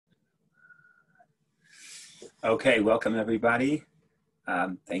Okay, welcome everybody.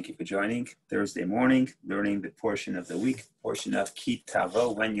 Thank you for joining. Thursday morning, learning the portion of the week, portion of Ki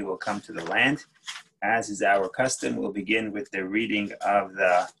Tavo, when you will come to the land. As is our custom, we'll begin with the reading of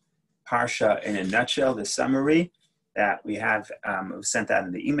the Parsha in a nutshell, the summary that we have sent out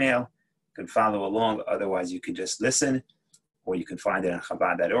in the email. You can follow along, otherwise you can just listen, or you can find it on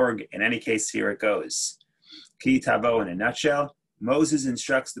Chabad.org. In any case, here it goes. Ki Tavo in a nutshell. Moses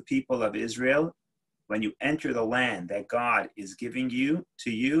instructs the people of Israel, when you enter the land that God is giving you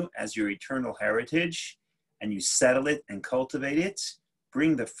as your eternal heritage, and you settle it and cultivate it,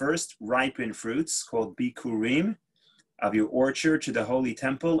 bring the first ripened fruits, called bikurim, of your orchard to the holy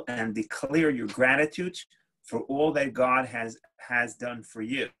temple, and declare your gratitude for all that God has done for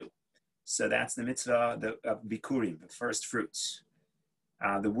you. So that's the mitzvah of bikurim, the first fruits.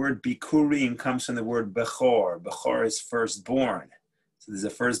 The word bikurim comes from the word bechor. Bechor is firstborn. So there's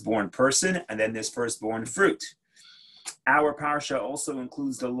a firstborn person, and then there's firstborn fruit. Our parsha also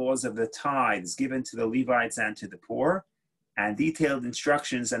includes the laws of the tithes given to the Levites and to the poor, and detailed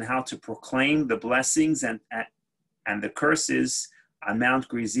instructions on how to proclaim the blessings and the curses on Mount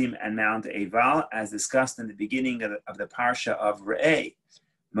Gerizim and Mount Eval, as discussed in the beginning of the parsha of Re'eh.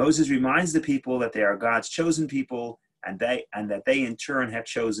 Moses reminds the people that they are God's chosen people, and that they in turn have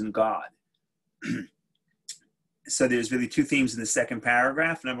chosen God. So there's really two themes in the second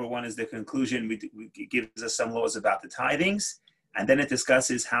paragraph. Number one is the conclusion, it gives us some laws about the tithings, and then it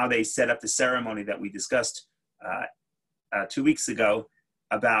discusses how they set up the ceremony that we discussed 2 weeks ago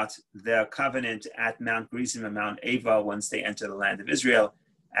about the covenant at Mount Gerizim and Mount Eval once they enter the land of Israel,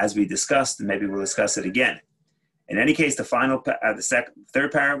 as we discussed, and maybe we'll discuss it again. In any case,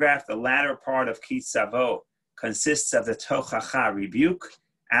 third paragraph, the latter part of Ki Savo, consists of the Tochacha, rebuke.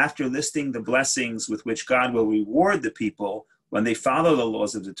 After listing the blessings with which God will reward the people when they follow the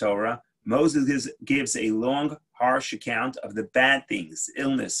laws of the Torah, Moses gives a long, harsh account of the bad things,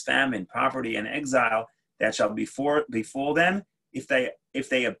 illness, famine, poverty, and exile that shall befall them if they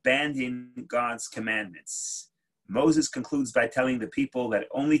abandon God's commandments. Moses concludes by telling the people that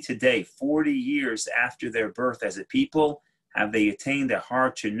only today, 40 years after their birth as a people, have they attained a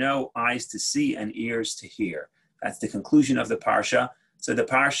heart to know, eyes to see, and ears to hear. That's the conclusion of the Parsha. So the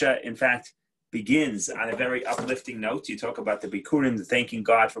Parsha, in fact, begins on a very uplifting note. You talk about the Bikurim, the thanking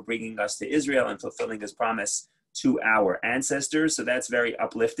God for bringing us to Israel and fulfilling his promise to our ancestors. So that's very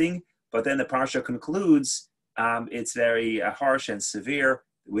uplifting. But then the Parsha concludes, it's very harsh and severe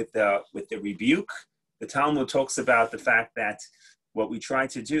with the rebuke. The Talmud talks about the fact that what we try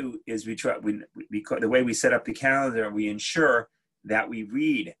to do is the way we set up the calendar, we ensure that we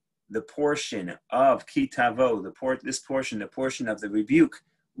read the portion of Ki Tavo, the portion of the rebuke,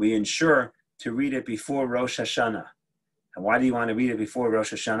 we ensure to read it before Rosh Hashanah. And why do you want to read it before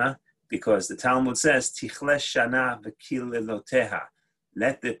Rosh Hashanah? Because the Talmud says, Tichle Shana v'kileloteha.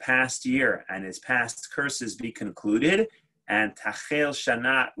 Let the past year and its past curses be concluded, and Tachel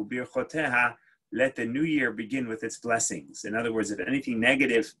Shana ubirchoteha, let the new year begin with its blessings. In other words, if anything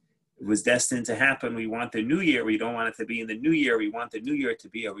negative was destined to happen, we want the new year. We don't want it to be in the new year. We want the new year to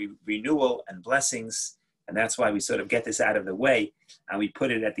be a renewal and blessings. And that's why we sort of get this out of the way and we put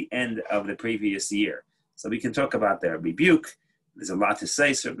it at the end of the previous year. So we can talk about the rebuke. There's a lot to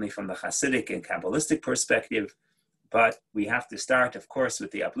say, certainly from the Hasidic and Kabbalistic perspective, but we have to start, of course, with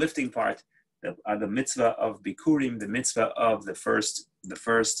the uplifting part, the mitzvah of Bikurim, the mitzvah of the first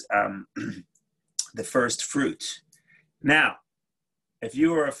fruit. Now, if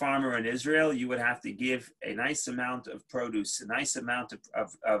you were a farmer in Israel, you would have to give a nice amount of produce, a nice amount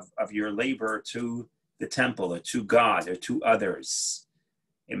of your labor to the temple or to God or to others.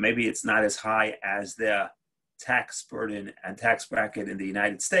 And maybe it's not as high as the tax burden and tax bracket in the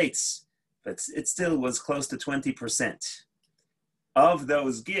United States, but it still was close to 20%. Of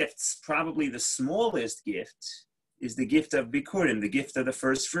those gifts, probably the smallest gift is the gift of Bikurim, the gift of the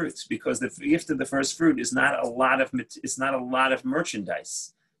first fruits, because the gift of the first fruit is not a lot of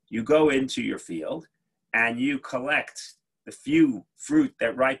merchandise. You go into your field and you collect the few fruit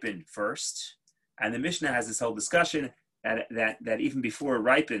that ripen first, and the Mishnah has this whole discussion that even before it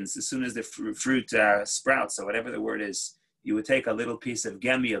ripens, as soon as the fruit sprouts, or whatever the word is, you would take a little piece of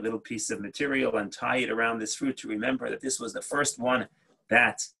gemi, a little piece of material, and tie it around this fruit to remember that this was the first one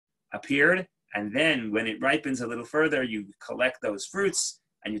that appeared. And then when it ripens a little further, you collect those fruits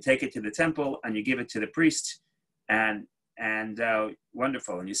and you take it to the temple and you give it to the priest, and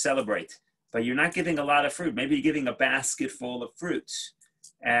wonderful, and you celebrate. But you're not giving a lot of fruit. Maybe you're giving a basket full of fruit.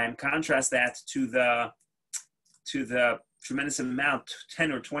 And contrast that to the tremendous amount,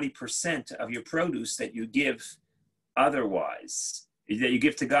 10 or 20% of your produce that you give otherwise, that you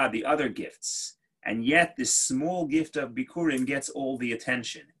give to God, the other gifts. And yet this small gift of Bikurim gets all the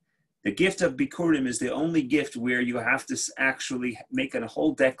attention. The gift of Bikurim is the only gift where you have to actually make a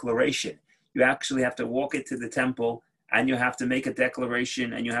whole declaration. You actually have to walk into the temple and you have to make a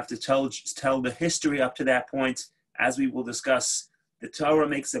declaration and you have to tell the history up to that point. As we will discuss, the Torah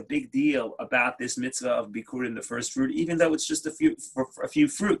makes a big deal about this mitzvah of Bikurim, the first fruit, even though it's just a few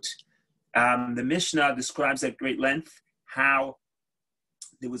fruit. The Mishnah describes at great length how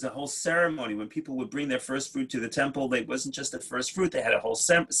there was a whole ceremony when people would bring their first fruit to the temple. It wasn't just the first fruit; they had a whole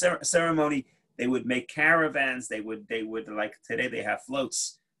ceremony. They would make caravans. They would like today they have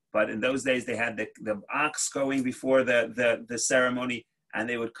floats, but in those days they had the ox going before the ceremony, and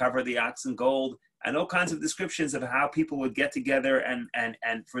they would cover the ox in gold, and all kinds of descriptions of how people would get together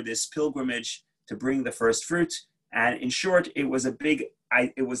and for this pilgrimage to bring the first fruit. And in short, it was a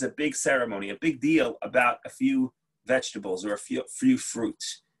big ceremony, a big deal about a few vegetables or a few fruit.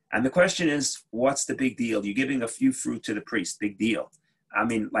 And the question is, what's the big deal? You're giving a few fruit to the priest, big deal. I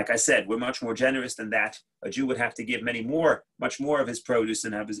mean, like I said, we're much more generous than that. A Jew would have to give much more of his produce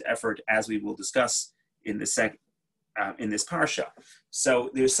and of his effort, as we will discuss in this parsha. So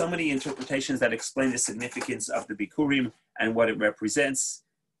there's so many interpretations that explain the significance of the Bikurim and what it represents.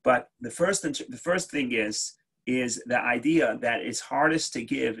 But the first thing is the idea that it's hardest to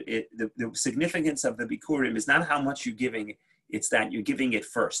give it. The significance of the Bikurim is not how much you're giving, it's that you're giving it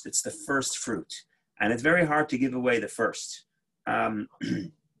first. It's the first fruit. And it's very hard to give away the first.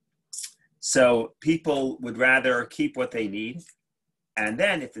 So people would rather keep what they need. And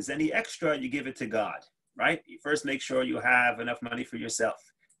then if there's any extra, you give it to God, right? You first make sure you have enough money for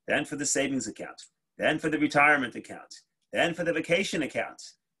yourself, then for the savings account, then for the retirement account, then for the vacation account,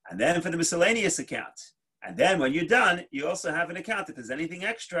 and then for the miscellaneous account. And then when you're done, you also have an account. If there's anything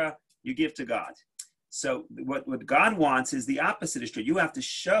extra, you give to God. So what God wants is the opposite is true. You have to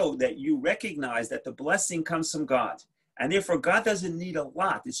show that you recognize that the blessing comes from God. And therefore, God doesn't need a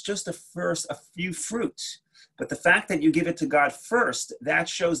lot. It's just a few fruits. But the fact that you give it to God first, that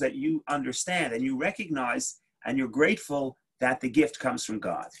shows that you understand and you recognize and you're grateful that the gift comes from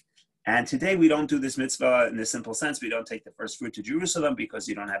God. And today we don't do this mitzvah in the simple sense. We don't take the first fruit to Jerusalem because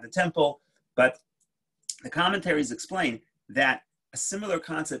you don't have the temple. But the commentaries explain that a similar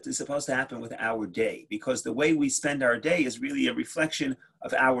concept is supposed to happen with our day, because the way we spend our day is really a reflection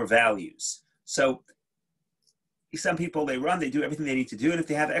of our values. So some people, they do everything they need to do, and if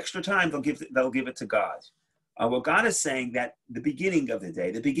they have extra time, they'll give it to God. Well, God is saying that the beginning of the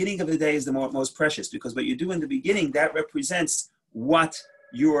day is the most precious, because what you do in the beginning, that represents what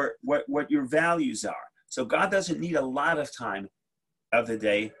your values are. So God doesn't need a lot of time of the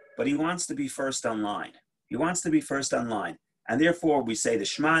day, but he wants to be first online. He wants to be first online. And therefore, we say the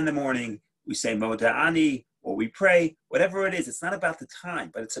Shema in the morning, we say Moda'ani, or we pray, whatever it is. It's not about the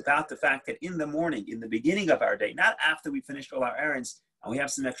time, but it's about the fact that in the morning, in the beginning of our day, not after we finished all our errands and we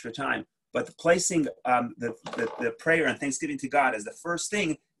have some extra time, but the placing the prayer and thanksgiving to God as the first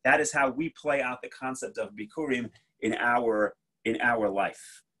thing, that is how we play out the concept of Bikurim in our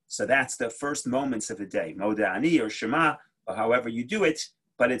life. So that's the first moments of the day, Moda'ani or Shema, or however you do it.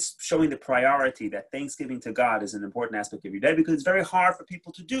 But it's showing the priority that thanksgiving to God is an important aspect of your day, because it's very hard for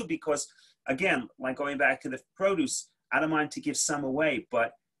people to do, because, again, like going back to the produce, I don't mind to give some away,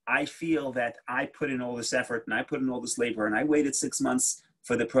 but I feel that I put in all this effort and I put in all this labor and I waited 6 months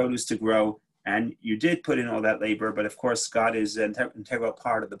for the produce to grow, and you did put in all that labor, but of course God is an integral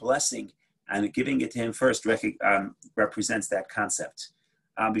part of the blessing, and giving it to him first represents that concept.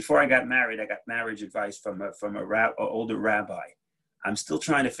 Before I got married, I got marriage advice from an older rabbi. I'm still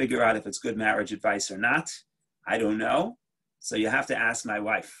trying to figure out if it's good marriage advice or not. I don't know. So you have to ask my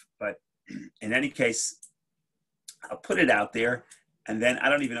wife. But in any case, I'll put it out there. And then I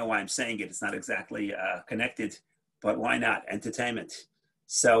don't even know why I'm saying it. It's not exactly connected, but why not? Entertainment.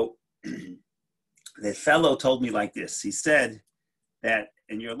 So the fellow told me like this. He said that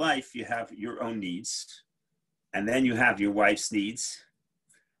in your life, you have your own needs. And then you have your wife's needs.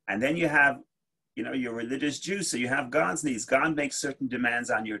 And then you have you're a religious Jew, so you have God's needs. God makes certain demands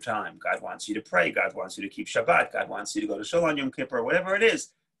on your time. God wants you to pray. God wants you to keep Shabbat. God wants you to go to Shul on Yom Kippur, whatever it is.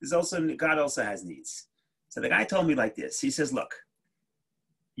 God also has needs. So the guy told me like this. He says, look,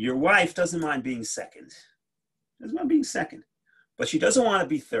 your wife doesn't mind being second. But she doesn't want to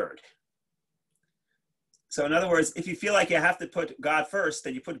be third. So in other words, if you feel like you have to put God first,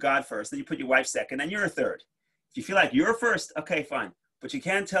 then you put God first. Then you put your wife second, and you're a third. If you feel like you're first, okay, fine. But you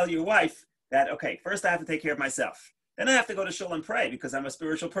can't tell your wife that, okay, first I have to take care of myself. Then I have to go to shul and pray because I'm a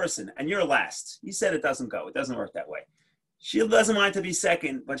spiritual person, and you're last. You said it doesn't go. It doesn't work that way. She doesn't want to be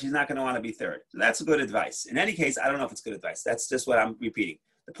second, but she's not going to want to be third. So that's good advice. In any case, I don't know if it's good advice. That's just what I'm repeating.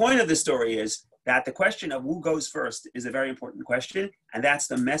 The point of the story is that the question of who goes first is a very important question, and that's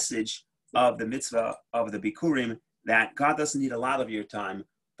the message of the mitzvah of the Bikurim, that God doesn't need a lot of your time,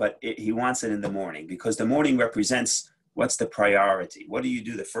 but he wants it in the morning, because the morning represents what's the priority. What do you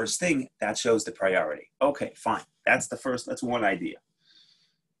do the first thing? That shows the priority. Okay, fine. That's one idea.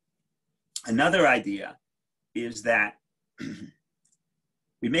 Another idea is that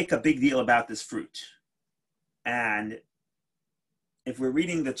we make a big deal about this fruit. And if we're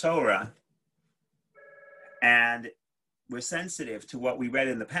reading the Torah and we're sensitive to what we read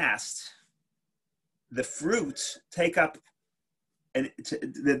in the past, the fruit take up, and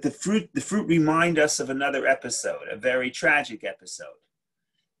the fruit remind us of another episode, a very tragic episode.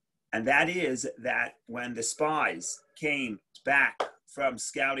 And that is that when the spies came back from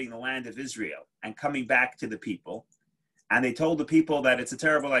scouting the land of Israel and coming back to the people, and they told the people that it's a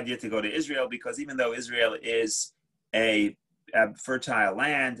terrible idea to go to Israel, because even though Israel is a fertile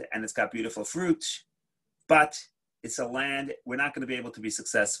land and it's got beautiful fruit, but it's a land, we're not going to be able to be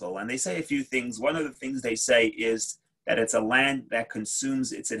successful. And they say a few things. One of the things they say is that it's a land that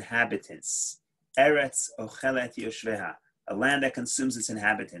consumes its inhabitants. Eretz ochelet yoshveha, a land that consumes its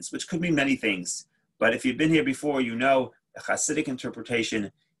inhabitants, which could mean many things. But if you've been here before, you know the Hasidic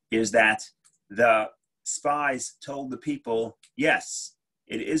interpretation is that the spies told the people, yes,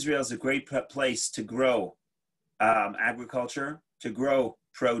 Israel is a great place to grow agriculture, to grow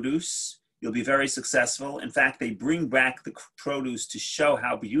produce. You'll be very successful. In fact, they bring back the produce to show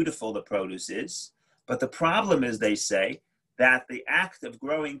how beautiful the produce is. But the problem is, they say, that the act of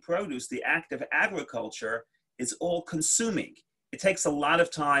growing produce, the act of agriculture, is all consuming. It takes a lot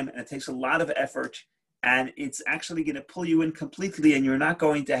of time and it takes a lot of effort, and it's actually going to pull you in completely, and you're not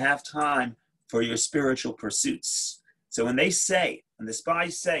going to have time for your spiritual pursuits. So when they say, when the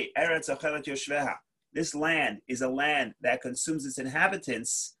spies say, Eretz ochelet yoshveha, this land is a land that consumes its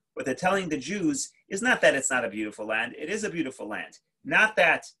inhabitants, what they're telling the Jews is not that it's not a beautiful land. It is a beautiful land. Not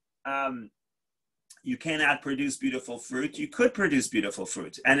that you cannot produce beautiful fruit. You could produce beautiful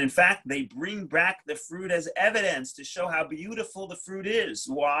fruit. And in fact, they bring back the fruit as evidence to show how beautiful the fruit is.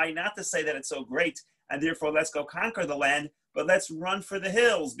 Why? Not to say that it's so great and therefore let's go conquer the land, but let's run for the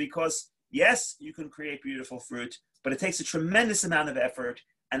hills, because yes, you can create beautiful fruit, but it takes a tremendous amount of effort,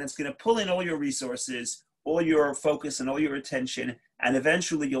 and it's going to pull in all your resources, all your focus and all your attention, and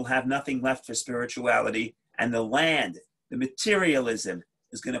eventually you'll have nothing left for spirituality, and the land, the materialism,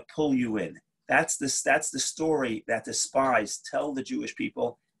 is going to pull you in. That's the story that the spies tell the Jewish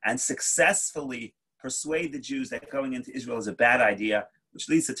people and successfully persuade the Jews that going into Israel is a bad idea, which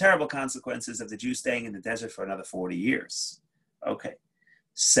leads to terrible consequences of the Jews staying in the desert for another 40 years. Okay.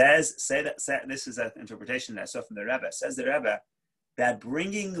 This is an interpretation that I saw from the Rebbe. Says the Rebbe that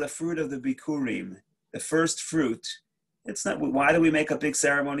bringing the fruit of the Bikurim, the first fruit, it's not, why do we make a big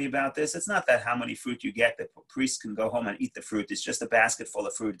ceremony about this? It's not that how many fruit you get, the priest can go home and eat the fruit. It's just a basket full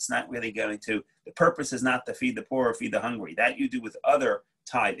of fruit. It's not really going to, the purpose is not to feed the poor or feed the hungry. That you do with other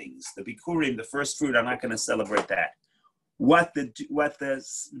tithings. The Bikurim, the first fruit, I'm not going to celebrate that. What the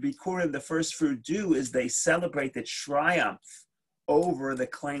Bikurim, the first fruit, do is they celebrate the triumph over the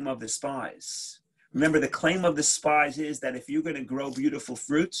claim of the spies. Remember, the claim of the spies is that if you're going to grow beautiful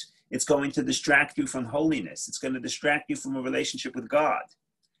fruit, it's going to distract you from holiness. It's going to distract you from a relationship with God.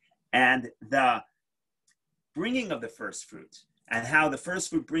 And the bringing of the first fruit and how the first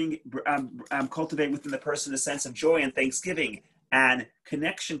fruit cultivate within the person a sense of joy and thanksgiving and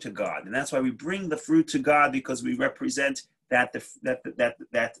connection to God. And that's why we bring the fruit to God, because we represent that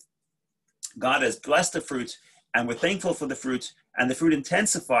that God has blessed the fruit, and we're thankful for the fruit, and the fruit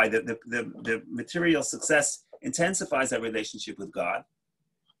intensifies, the material success intensifies that relationship with God.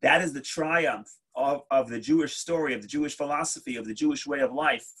 That is the triumph of the Jewish story, of the Jewish philosophy, of the Jewish way of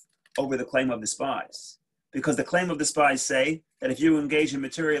life over the claim of the spies. Because the claim of the spies say that if you engage in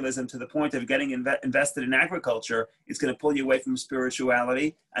materialism to the point of getting invested in agriculture, it's going to pull you away from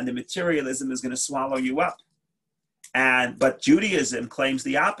spirituality, and the materialism is going to swallow you up. But Judaism claims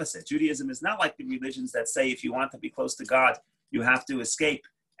the opposite. Judaism is not like the religions that say if you want to be close to God, you have to escape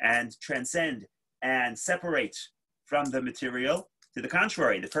and transcend and separate from the material. To the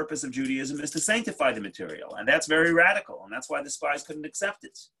contrary, the purpose of Judaism is to sanctify the material, and that's very radical, and that's why the spies couldn't accept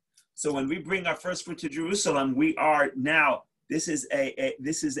it. So when we bring our first fruit to Jerusalem, we are now, this is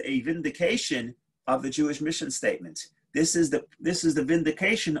a vindication of the Jewish mission statement. This is the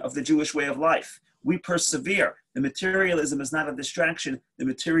vindication of the Jewish way of life. We persevere. The materialism is not a distraction. The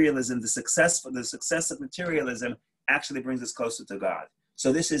materialism, the success of materialism actually brings us closer to God.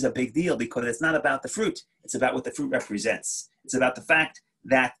 So this is a big deal, because it's not about the fruit. It's about what the fruit represents. It's about the fact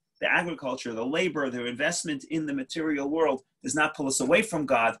that the agriculture, the labor, the investment in the material world does not pull us away from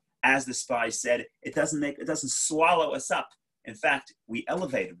God. as the spies said, it doesn't swallow us up. In fact, we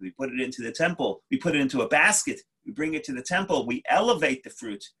elevate it. We put it into the temple. We put it into a basket. We bring it to the temple. We elevate the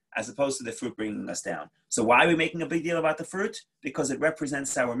fruit as opposed to the fruit bringing us down. So why are we making a big deal about the fruit? Because it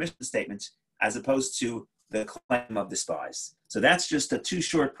represents our mission statement as opposed to the claim of the spies. So that's just the 2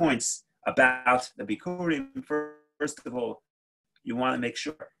 short points about the Bikurim. First of all, you want to make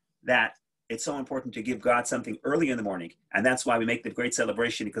sure that it's so important to give God something early in the morning. And that's why we make the great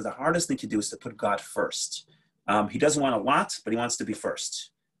celebration, because the hardest thing to do is to put God first. He doesn't want a lot, but he wants to be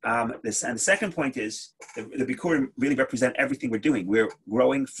first. And the second point is the Bikurim really represent everything we're doing. We're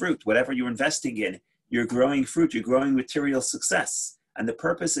growing fruit. Whatever you're investing in, you're growing fruit. You're growing material success. And the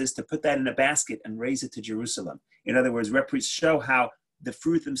purpose is to put that in a basket and raise it to Jerusalem. In other words, show how the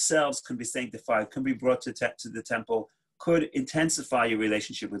fruit themselves can be sanctified, can be brought to the temple, could intensify your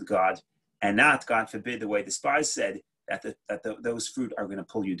relationship with God, and not, God forbid, the way the spies said, that those fruit are going to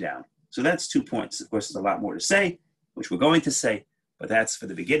pull you down. So that's 2 points. Of course, there's a lot more to say, which we're going to say, but that's for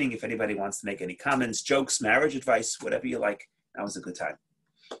the beginning. If anybody wants to make any comments, jokes, marriage advice, whatever you like, now is a good time.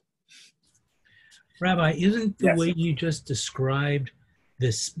 Rabbi, isn't the Yes. way you just described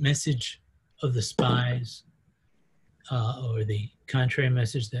this message of the spies, or the contrary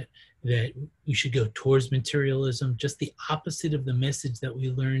message that we should go towards materialism, just the opposite of the message that we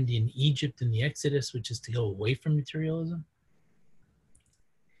learned in Egypt in the Exodus, which is to go away from materialism?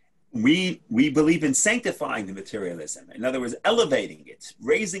 We believe in sanctifying the materialism. In other words, elevating it,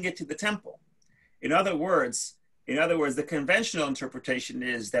 raising it to the temple. In other words, the conventional interpretation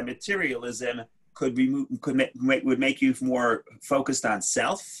is that materialism would make you more focused on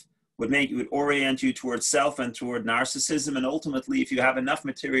self, would orient you towards self and toward narcissism, and ultimately, if you have enough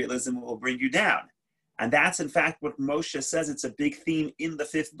materialism, it will bring you down. And that's in fact what Moshe says. It's a big theme in the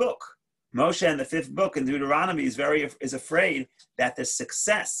 5th book. Moshe in the 5th book in Deuteronomy is afraid that the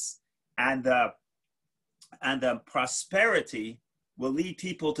success and the prosperity will lead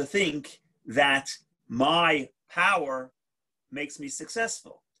people to think that my power makes me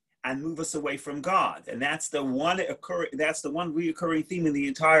successful and move us away from God. And that's the one reoccurring theme in the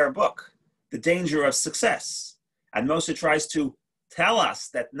entire book, the danger of success. And Moshe tries to tell us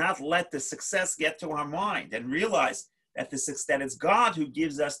that not let the success get to our mind and realize that it's God who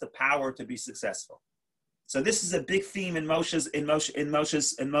gives us the power to be successful. So this is a big theme in Moshe's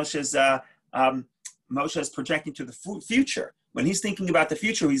projecting to the future. When he's thinking about the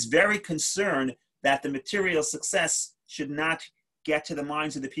future, he's very concerned that the material success should not get to the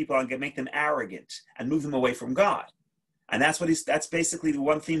minds of the people and make them arrogant and move them away from God. And that's basically the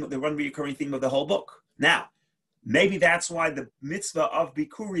one recurring theme of the whole book. Now, maybe that's why the mitzvah of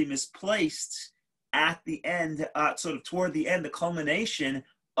Bikurim is placed at the end, sort of toward the end, the culmination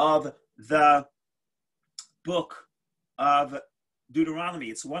of the book of Deuteronomy.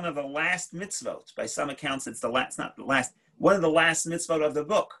 It's one of the last mitzvot. By some accounts, it's not the last, one of the last mitzvot of the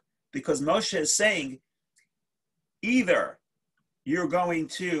book, because Moshe is saying either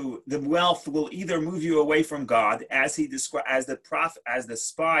the wealth will either move you away from God, as he described, as the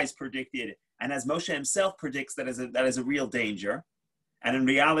spies predicted, and as Moshe himself predicts that is a real danger. And in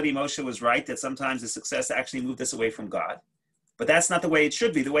reality, Moshe was right that sometimes the success actually moved us away from God. But that's not the way it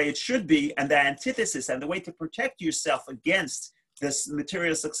should be. The way it should be, and the antithesis, and the way to protect yourself against this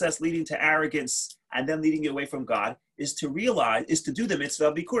material success leading to arrogance and then leading you away from God, is to do the mitzvah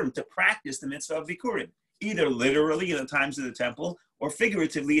of Bikurim, to practice the mitzvah of Bikurim, either literally in the times of the temple or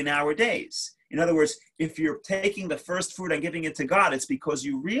figuratively in our days. In other words, if you're taking the first fruit and giving it to God, it's because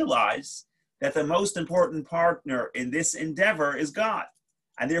you realize that the most important partner in this endeavor is God.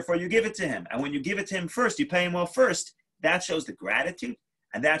 And therefore you give it to him. And when you give it to him first, you pay him well first, that shows the gratitude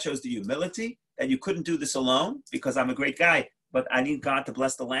and that shows the humility that you couldn't do this alone because I'm a great guy, but I need God to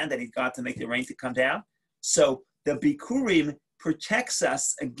bless the land. I need God to make the rain to come down. So the Bikurim protects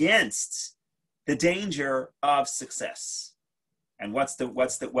us against the danger of success. And how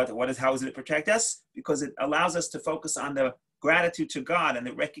does it protect us? Because it allows us to focus on the gratitude to God and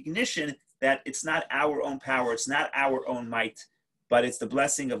the recognition that it's not our own power, it's not our own might, but it's the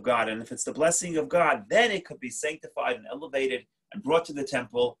blessing of God. And if it's the blessing of God, then it could be sanctified and elevated and brought to the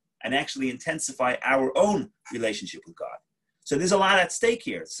temple and actually intensify our own relationship with God. So there's a lot at stake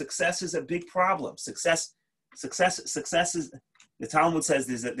here. Success is a big problem. Success is, the Talmud says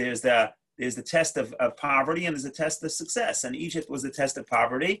there's the test of poverty and there's a test of success. And Egypt was the test of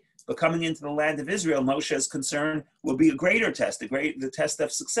poverty, but coming into the land of Israel, Moshe's concern will be a greater test, the test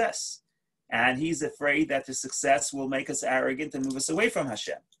of success. And he's afraid that the success will make us arrogant and move us away from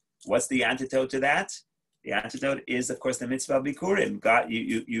Hashem. What's the antidote to that? The antidote is, of course, the mitzvah of Bikurim. God,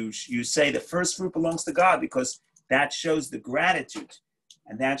 you say the first fruit belongs to God because that shows the gratitude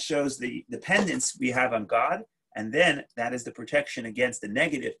And that shows the dependence we have on God. And then that is the protection against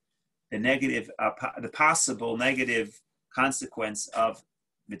the possible negative consequence of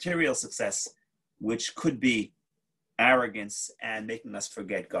material success, which could be arrogance and making us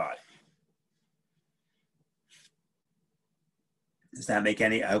forget God. Does that make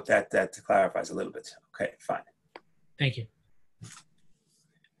any? I hope that clarifies a little bit. Okay, fine. Thank you.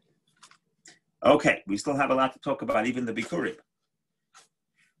 Okay, we still have a lot to talk about, even the Bikurim.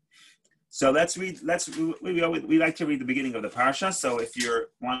 So let's read. We like to read the beginning of the parsha. So if you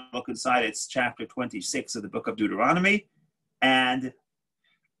want to look inside, it's chapter 26 of the book of Deuteronomy, and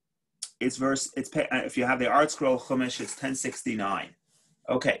it's if you have the Art Scroll Chumash, it's 1069.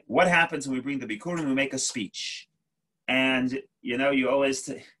 Okay, what happens when we bring the Bikurim? We make a speech, and you always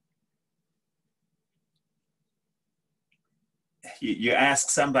you ask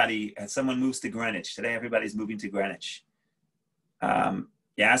somebody, and someone moves to Greenwich. Today, everybody's moving to Greenwich.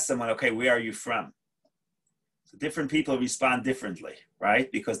 You ask someone, okay, where are you from? So different people respond differently, right?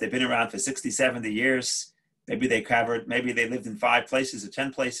 Because they've been around for 60, 70 years. Maybe they lived in 5 places or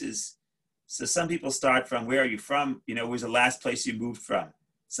 10 places. So some people start from, where are you from? Where's the last place you moved from?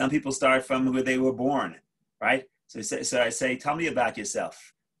 Some people start from where they were born, right? So I say, tell me about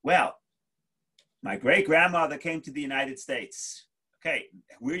yourself. Well, my great-grandmother came to the United States. Okay,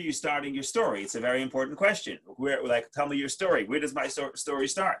 where are you starting your story? It's a very important question. Tell me your story. Where does my story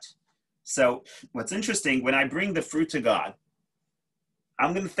start? So what's interesting, when I bring the fruit to God,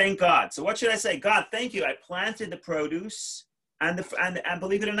 I'm going to thank God. So what should I say? God, thank you. I planted the produce, and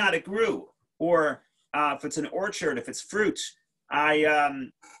believe it or not, it grew. Or if it's an orchard, if it's fruit, I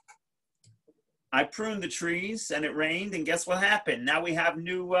pruned the trees, and it rained, and guess what happened? Now we have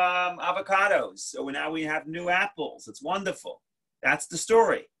new avocados. So now we have new apples. It's wonderful. That's the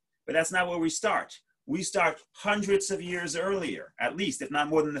story. But that's not where we start. We start hundreds of years earlier, at least, if not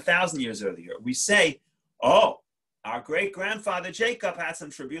more than 1,000 years earlier. We say, oh, our great-grandfather Jacob had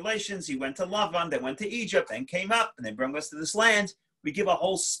some tribulations. He went to Lavan, then went to Egypt, then came up, and then brought us to this land. We give a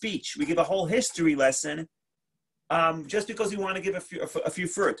whole speech. We give a whole history lesson just because we want to give a few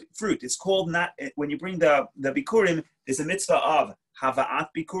fruit. It's called when you bring the Bikurim, there's a mitzvah of Hava'at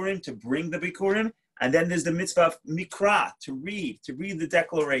Bikurim, to bring the Bikurim. And then there's the mitzvah of Mikra, to read the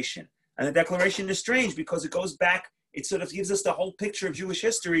declaration. And the declaration is strange because it goes back, it sort of gives us the whole picture of Jewish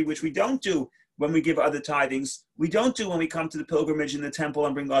history, which we don't do when we give other tithings. We don't do when we come to the pilgrimage in the temple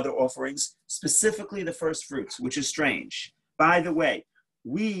and bring other offerings, specifically the first fruits, which is strange. By the way,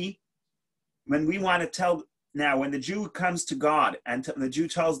 when we want to tell, now when the Jew comes to God and the Jew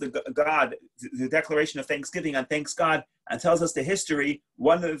tells God the declaration of thanksgiving and thanks God and tells us the history,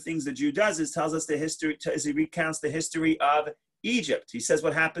 one of the things the Jew does is tells us the history, he recounts the history of Egypt. He says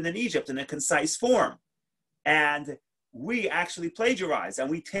what happened in Egypt in a concise form. And we actually plagiarize and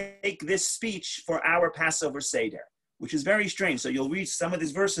we take this speech for our Passover Seder, which is very strange. So you'll read some of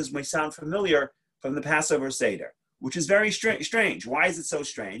these verses may sound familiar from the Passover Seder, which is very strange. Why is it so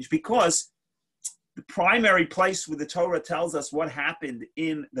strange? Because the primary place where the Torah tells us what happened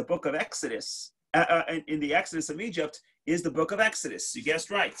in the book of Exodus, in the Exodus of Egypt, is the book of Exodus. You guessed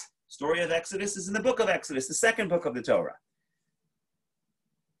right. Story of Exodus is in the book of Exodus, the second book of the Torah.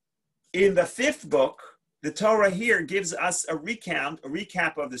 In the 5th book, the Torah here gives us a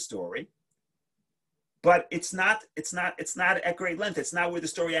recap of the story, but it's not at great length. It's not where the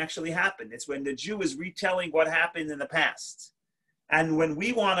story actually happened. It's when the Jew is retelling what happened in the past. And when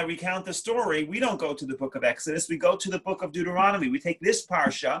we want to recount the story, we don't go to the book of Exodus. We go to the book of Deuteronomy. We take this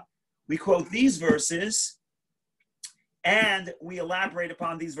parsha, we quote these verses, and we elaborate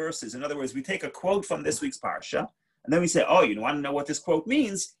upon these verses. In other words, we take a quote from this week's parsha, and then we say, oh, you want to know what this quote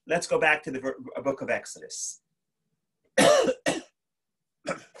means? Let's go back to the book of Exodus.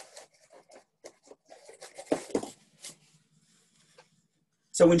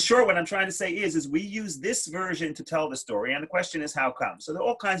 So in short, what I'm trying to say is we use this version to tell the story, and the question is how come? So there are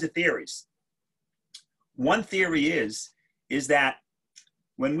all kinds of theories. One theory is that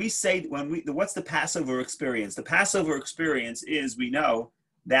what's the Passover experience? The Passover experience is, we know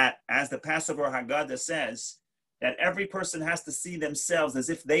that as the Passover Haggadah says, that every person has to see themselves as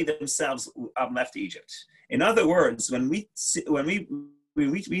if they themselves left Egypt. In other words, when we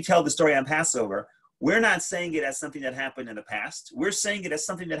tell the story on Passover, we're not saying it as something that happened in the past. We're saying it as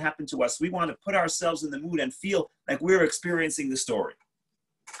something that happened to us. We want to put ourselves in the mood and feel like we're experiencing the story.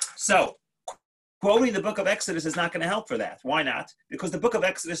 So quoting the book of Exodus is not going to help for that. Why not? Because the book of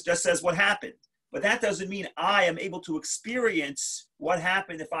Exodus just says what happened. But that doesn't mean I am able to experience what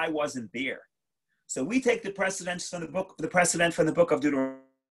happened if I wasn't there. So we take the precedent from the book of Deuteronomy.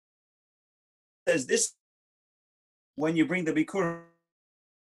 It says this: when you bring the Bikurim,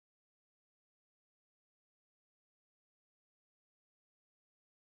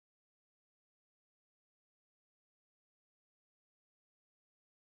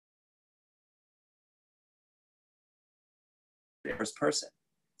 first person.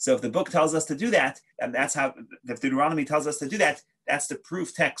 So if the book tells us to do that, and that's how the Deuteronomy tells us to do that, that's the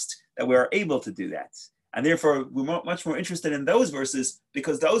proof text that we're able to do that. And therefore, we're much more interested in those verses,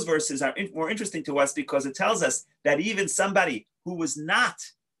 because those verses are more interesting to us, because it tells us that even somebody who was not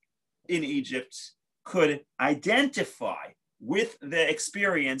in Egypt could identify with the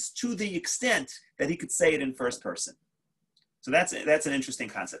experience to the extent that he could say it in first person. So that's an interesting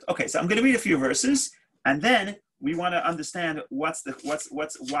concept. Okay, so I'm going to read a few verses, and then we want to understand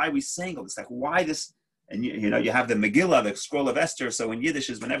why we sing all this, like why this. And you have the Megillah, the scroll of Esther. So in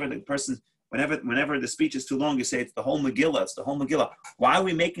Yiddish is whenever the speech is too long, you say it's the whole Megillah. It's the whole Megillah. Why are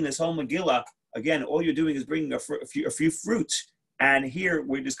we making this whole Megillah? Again, all you're doing is bringing a few fruit. And here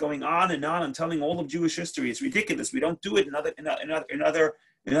we're just going on and telling all of Jewish history. It's ridiculous. We don't do it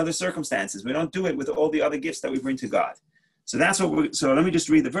in other circumstances. We don't do it with all the other gifts that we bring to God. So so let me just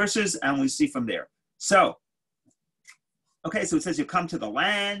read the verses and we see from there. So, okay, so it says you come to the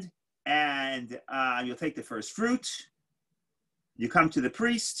land and you'll take the first fruit. You come to the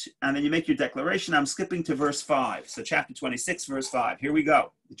priest and then you make your declaration. I'm skipping to verse 5. So chapter 26, verse 5. Here we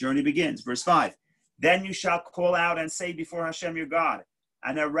go. The journey begins. Verse 5. Then you shall call out and say before Hashem your God,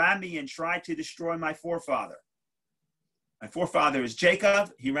 an Aramean tried to destroy my forefather. My forefather is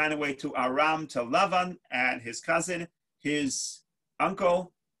Jacob. He ran away to Aram, to Lavan, and his cousin, his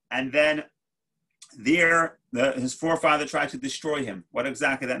uncle, and then there his forefather tried to destroy him. What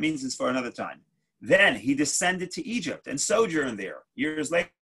exactly that means is for another time. Then he descended to Egypt and sojourned there. Years later,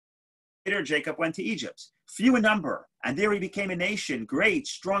 Jacob went to Egypt, few in number, and there he became a nation, great,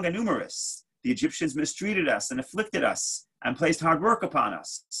 strong, and numerous. The Egyptians mistreated us and afflicted us and placed hard work upon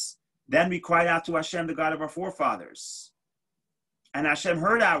us. Then we cried out to Hashem, the God of our forefathers. And Hashem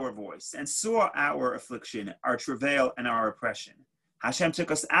heard our voice and saw our affliction, our travail, and our oppression. Hashem took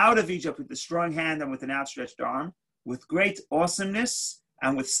us out of Egypt with a strong hand and with an outstretched arm, with great awesomeness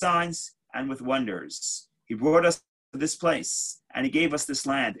and with signs and with wonders. He brought us to this place and he gave us this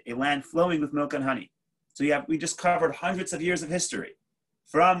land, a land flowing with milk and honey. So we just covered hundreds of years of history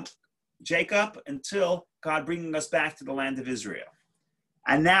from Jacob until God bringing us back to the land of Israel.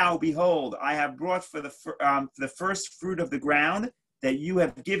 And now, behold, I have brought for the first fruit of the ground that you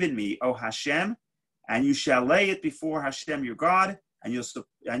have given me, O Hashem, and you shall lay it before Hashem your God, and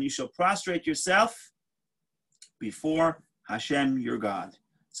you shall prostrate yourself before Hashem your God.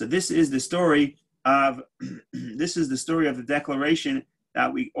 So this is the story of the declaration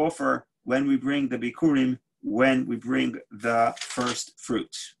that we offer when we bring the bikurim, when we bring the first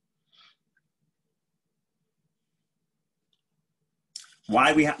fruit.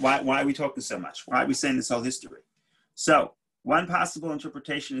 Why are we talking so much? Why are we saying this whole history? So one possible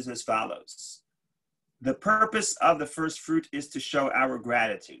interpretation is as follows. The purpose of the first fruit is to show our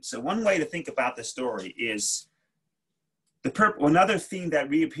gratitude. So one way to think about the story is another theme that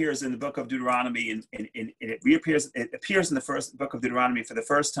reappears in the book of Deuteronomy, and it appears in the first book of Deuteronomy for the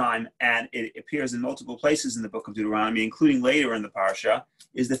first time, and it appears in multiple places in the book of Deuteronomy, including later in the parsha,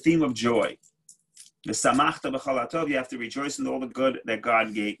 is the theme of joy. The samachta b'chol hatov, you have to rejoice in all the good that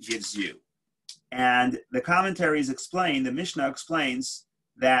God gives you. And the commentaries explain, the Mishnah explains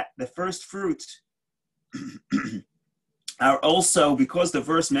that the first fruit are also, because the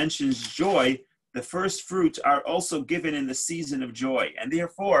verse mentions joy, the first fruit are also given in the season of joy. And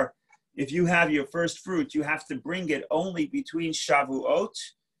therefore, if you have your first fruit, you have to bring it only between Shavuot,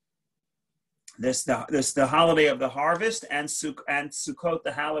 this the holiday of the harvest, and Sukkot,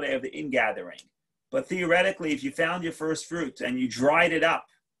 the holiday of the ingathering. But theoretically, if you found your first fruit and you dried it up,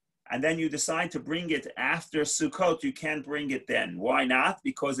 and then you decide to bring it after Sukkot, you can't bring it then. Why not?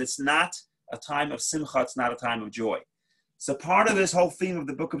 Because it's not a time of simcha, it's not a time of joy. So part of this whole theme of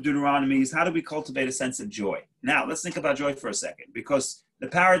the book of Deuteronomy is how do we cultivate a sense of joy? Now, let's think about joy for a second, because the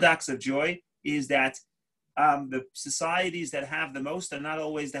paradox of joy is that the societies that have the most are not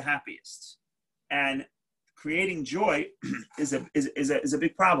always the happiest. And creating joy is a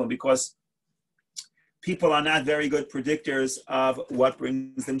big problem, because people are not very good predictors of what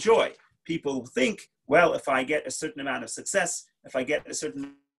brings them joy. People think, well, if I get a certain amount of success, if I get a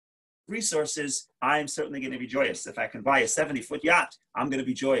certain resources, I'm certainly going to be joyous. If I can buy a 70-foot yacht, I'm going to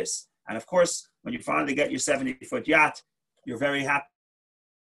be joyous. And of course, when you finally get your 70-foot yacht, you're very happy.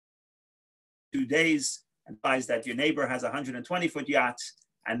 2 days, and realize that your neighbor has a 120-foot yacht,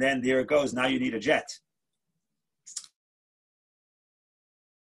 and then there it goes. Now you need a jet.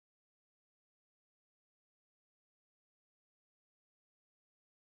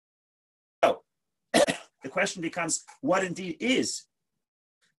 So the question becomes, what indeed is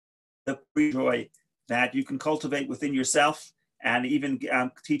the joy that you can cultivate within yourself and even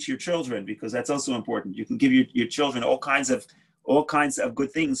teach your children, because that's also important. You can give your children all kinds of all kinds of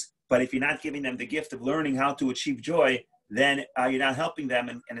good things. But if you're not giving them the gift of learning how to achieve joy, then you're not helping them.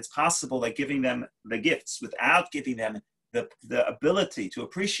 And it's possible that giving them the gifts without giving them the ability to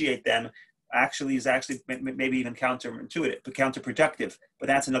appreciate them is maybe even counterintuitive, but counterproductive. But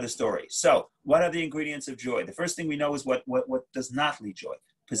that's another story. So what are the ingredients of joy? The first thing we know is what does not lead joy.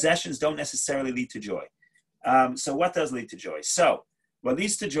 Possessions don't necessarily lead to joy. So what does lead to joy? So what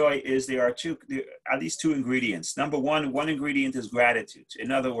leads to joy is there are these two ingredients. Number one ingredient is gratitude.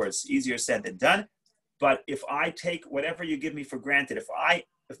 In other words, easier said than done. But if I take whatever you give me for granted,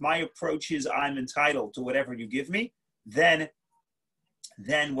 if my approach is I'm entitled to whatever you give me, then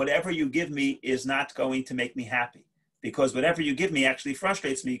whatever you give me is not going to make me happy, because whatever you give me actually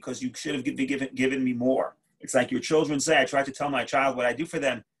frustrates me, because you should have given me more. It's like your children say, I try to tell my child what I do for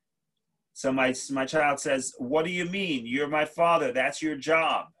them. So my child says, what do you mean? You're my father. That's your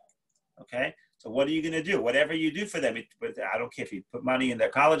job. Okay. So what are you going to do? Whatever you do for them, but I don't care if you put money in their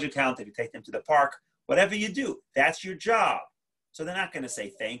college account, if you take them to the park, whatever you do, that's your job. So they're not going to say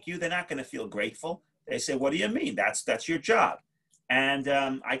thank you. They're not going to feel grateful. They say, what do you mean? That's your job. And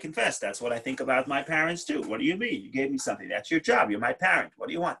I confess, that's what I think about my parents too. What do you mean? You gave me something. That's your job. You're my parent. What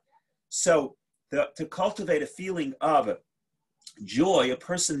do you want? So to cultivate a feeling of joy, a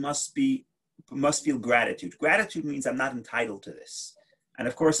person must feel gratitude. Gratitude means I'm not entitled to this. And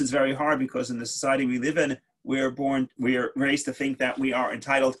of course, it's very hard, because in the society we live in, we are raised to think that we are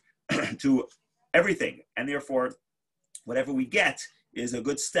entitled to everything. And therefore, whatever we get is a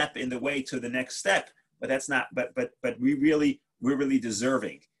good step in the way to the next step. But that's not, but we're really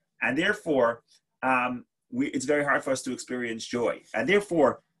deserving. And therefore, it's very hard for us to experience joy. And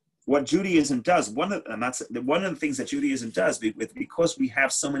therefore, what Judaism does, one of the things that Judaism does, because we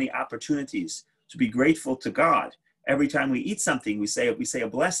have so many opportunities to be grateful to God, every time we eat something, we say a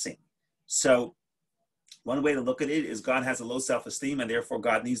blessing. So one way to look at it is God has a low self-esteem, and therefore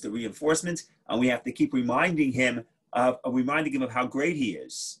God needs the reinforcement, and we have to keep reminding him of how great he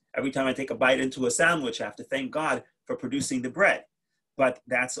is. Every time I take a bite into a sandwich, I have to thank God for producing the bread. But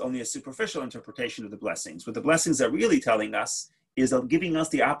that's only a superficial interpretation of the blessings. What the blessings are really telling us is giving us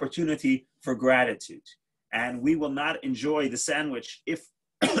the opportunity for gratitude. And we will not enjoy the sandwich if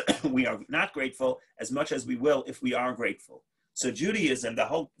we are not grateful as much as we will if we are grateful. So Judaism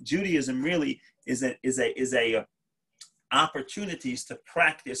really is a opportunities to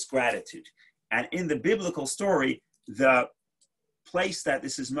practice gratitude. And in the biblical story, the place that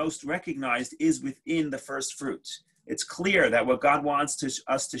this is most recognized is within the first fruits. It's clear that what God wants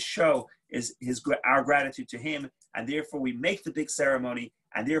us to show is our gratitude to him, and therefore we make the big ceremony,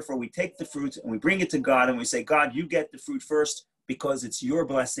 and therefore we take the fruit and we bring it to God, and we say, God, you get the fruit first because it's your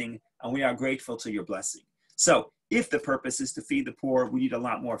blessing, and we are grateful to your blessing. So if the purpose is to feed the poor, we need a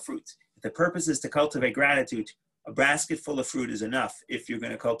lot more fruit. If the purpose is to cultivate gratitude, a basket full of fruit is enough if you're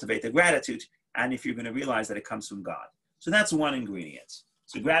going to cultivate the gratitude and if you're going to realize that it comes from God. So that's one ingredient.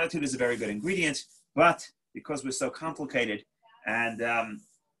 So gratitude is a very good ingredient, but because we're so complicated and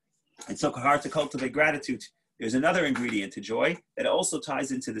it's so hard to cultivate gratitude, there's another ingredient to joy that also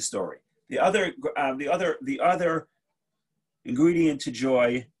ties into the story. The other ingredient to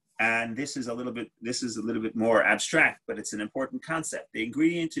joy, and this is a little bit more abstract, but it's an important concept. The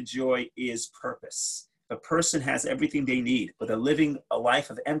ingredient to joy is purpose. A person has everything they need, but they're living a life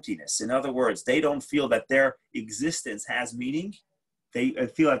of emptiness. In other words, they don't feel that their existence has meaning. They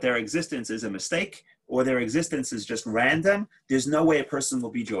feel that their existence is a mistake, or their existence is just random. There's no way a person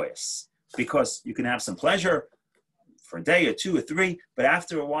will be joyous, because you can have some pleasure for a day or two or three, but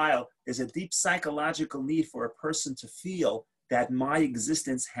after a while, there's a deep psychological need for a person to feel that my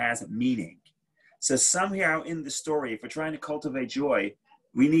existence has meaning. So somehow in the story, if we're trying to cultivate joy,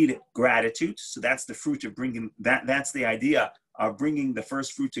 we need gratitude. So that's the fruit of bringing that's the idea of bringing the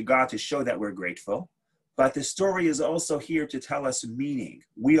first fruit to God to show that we're grateful. But the story is also here to tell us meaning.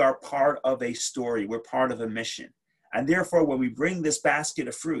 We are part of a story. We're part of a mission. And therefore, when we bring this basket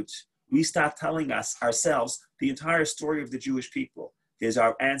of fruit, we start telling ourselves the entire story of the Jewish people. There's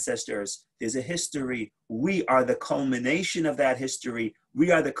our ancestors. There's a history. We are the culmination of that history. We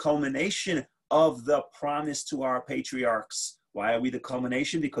are the culmination of the promise to our patriarchs. Why are we the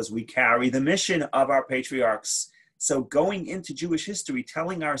culmination? Because we carry the mission of our patriarchs. So going into Jewish history,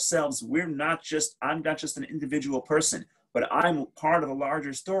 telling ourselves I'm not just an individual person, but I'm part of a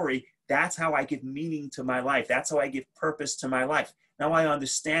larger story. That's how I give meaning to my life. That's how I give purpose to my life. Now I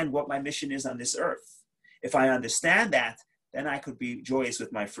understand what my mission is on this earth. If I understand that, then I could be joyous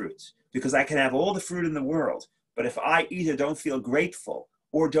with my fruit, because I can have all the fruit in the world. But if I either don't feel grateful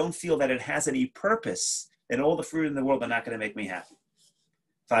or don't feel that it has any purpose, then all the fruit in the world are not going to make me happy.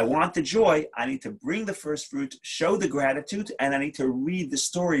 If I want the joy, I need to bring the first fruit, show the gratitude, and I need to read the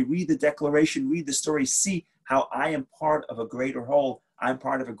story, read the declaration, read the story, see how I am part of a greater whole. I'm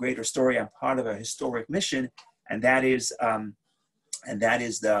part of a greater story. I'm part of a historic mission, and that is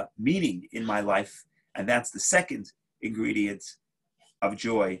the meaning in my life. And that's the second ingredient of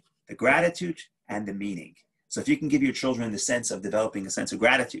joy: the gratitude and the meaning. So if you can give your children the sense of developing a sense of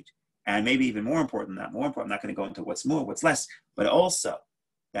gratitude, and maybe even more important, I'm not going to go into what's more, what's less, but also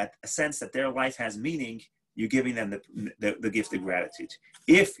that a sense that their life has meaning, you're giving them the gift of gratitude.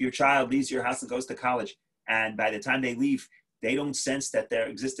 If your child leaves your house and goes to college, and by the time they leave, they don't sense that their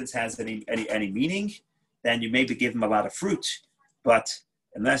existence has any meaning, then you maybe give them a lot of fruit. But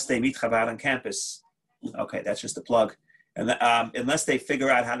unless they meet Chabad on campus, okay, that's just a plug. And unless they figure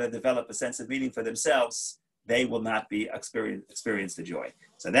out how to develop a sense of meaning for themselves, they will not be experience the joy.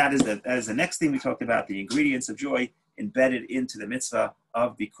 So that is the next thing we talked about, the ingredients of joy embedded into the mitzvah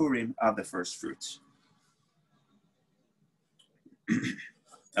of Bikurim, of the first fruits.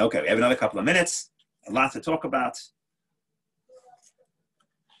 Okay, we have another couple of minutes, a lot to talk about.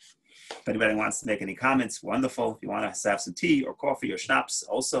 If anybody wants to make any comments, wonderful. If you want to have some tea or coffee or schnapps,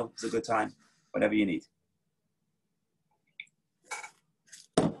 also it's a good time, whatever you need.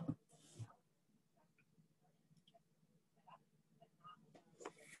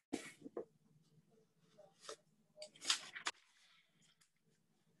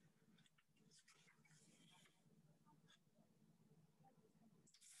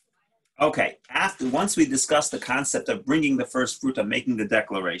 Okay, once we discussed the concept of bringing the first fruit, of making the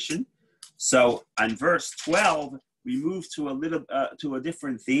declaration, so on verse 12, we move to a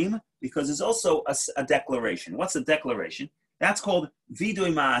different theme, because it's also a declaration. What's a declaration? That's called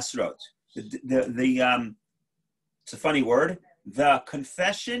vidui ma'asrot. It's a funny word, the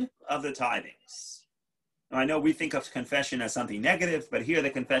confession of the tithings. Now, I know we think of confession as something negative, but here the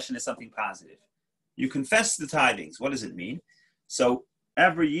confession is something positive. You confess the tithings. What does it mean? So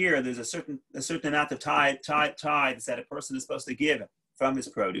every year, there's a certain amount of tithes that a person is supposed to give from his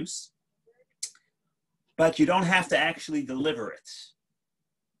produce, but you don't have to actually deliver it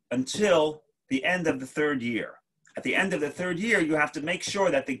until the end of the third year. At the end of the third year, you have to make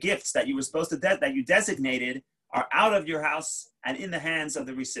sure that the gifts that you were supposed to that you designated are out of your house and in the hands of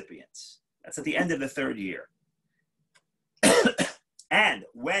the recipient. That's at the end of the third year. And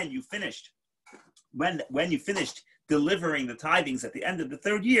when you finished delivering the tithings at the end of the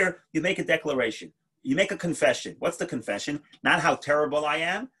third year, you make a declaration. You make a confession. What's the confession? Not how terrible I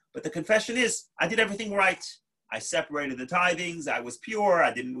am, but the confession is, I did everything right. I separated the tithings. I was pure.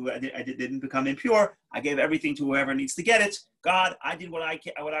 I didn't become impure. I gave everything to whoever needs to get it. God, I did what I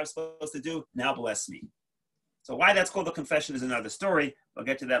was supposed to do. Now bless me. So why that's called a confession is another story. I'll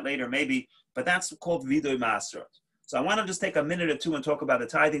get to that later, maybe. But that's called vidui ma'asrot. So I want to just take a minute or two and talk about the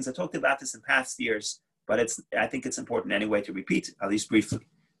tithings. I talked about this in past years, but I think it's important anyway to repeat, at least briefly.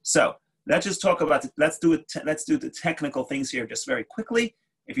 So let's just talk about let's do the technical things here just very quickly.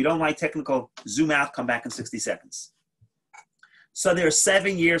 If you don't like technical, zoom out, come back in 60 seconds. So there's a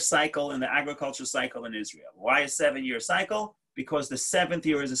 7-year cycle in the agriculture cycle in Israel. Why a 7-year cycle? Because the 7th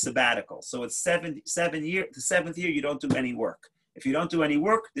year is a sabbatical. So it's the 7th year, you don't do any work. If you don't do any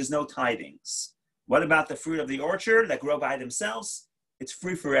work, there's no tithings. What about the fruit of the orchard that grow by themselves? It's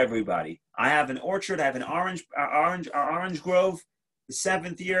free for everybody. I have an orchard, I have an orange grove. The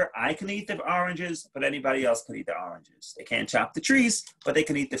 7th year, I can eat the oranges, but anybody else can eat the oranges. They can't chop the trees, but they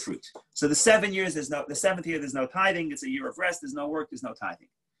can eat the fruit. So the 7 years, the 7th year, there's no tithing. It's a year of rest. There's no work. There's no tithing.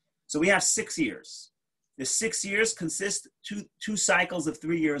 So we have 6 years. The 6 years consist two cycles of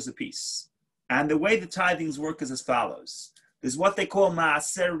 3 years apiece. And the way the tithings work is as follows. There's what they call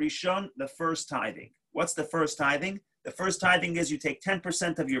Maaser Rishon, the first tithing. What's the first tithing? The first tithing is you take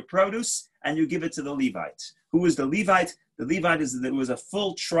 10% of your produce and you give it to the Levite. Who is the Levite? The Levite was a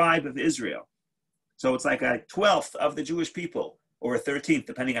full tribe of Israel. So it's like a 12th of the Jewish people, or a 13th,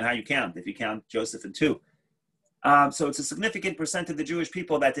 depending on how you count, if you count Joseph and 2. So it's a significant percent of the Jewish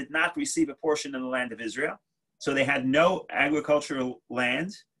people that did not receive a portion of the land of Israel. So they had no agricultural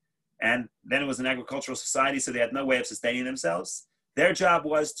land, and then it was an agricultural society, so they had no way of sustaining themselves. Their job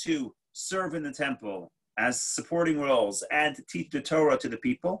was to serve in the temple as supporting roles and to teach the Torah to the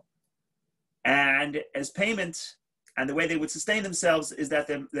people. And as payment, and the way they would sustain themselves is that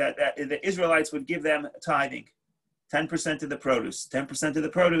the Israelites would give them tithing, 10% of the produce. 10% of the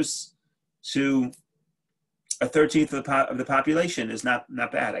produce to a 13th of the population is not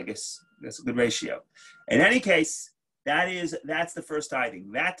bad, I guess. That's a good ratio. In any case, that's the first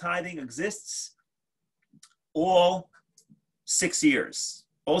tithing. That tithing exists all 6 years.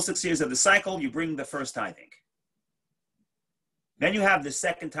 All 6 years of the cycle, you bring the first tithing. Then you have the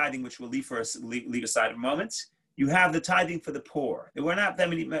second tithing, which we'll leave aside a moment. You have the tithing for the poor. There were not that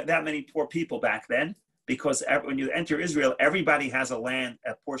many poor people back then, because when you enter Israel, everybody has a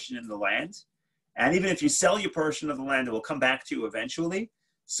portion in the land. And even if you sell your portion of the land, it will come back to you eventually.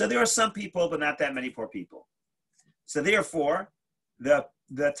 So there are some people, but not that many poor people. So therefore,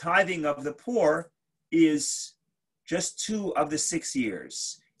 the tithing of the poor is just 2 of the 6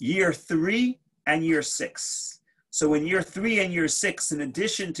 years, year 3 and year 6. So in year 3 and year 6, in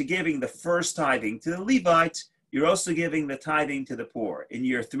addition to giving the first tithing to the Levite, you're also giving the tithing to the poor in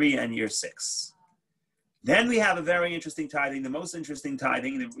year 3 and year 6. Then we have a very interesting tithing, the most interesting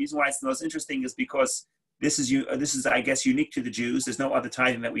tithing. And the reason why it's the most interesting is because this is, I guess, unique to the Jews. There's no other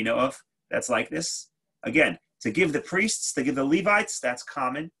tithing that we know of that's like this. Again, to give the priests, to give the Levites, that's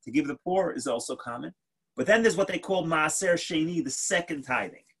common. To give the poor is also common. But then there's what they call Maaser Sheni, the second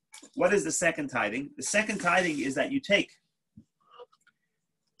tithing. What is the second tithing? The second tithing is that you take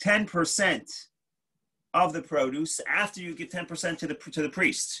 10% of the produce after you give 10% to the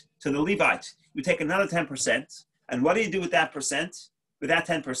priest, to the Levite. You take another 10%, and what do you do with that percent? With that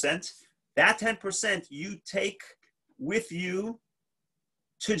 10%? That 10% you take with you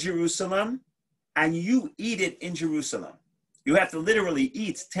to Jerusalem, and you eat it in Jerusalem. You have to literally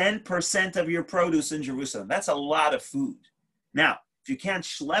eat 10% of your produce in Jerusalem. That's a lot of food. Now, if you can't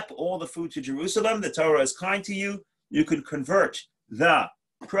schlep all the food to Jerusalem, the Torah is kind to you. You can convert the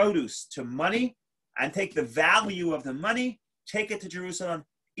produce to money and take the value of the money, take it to Jerusalem,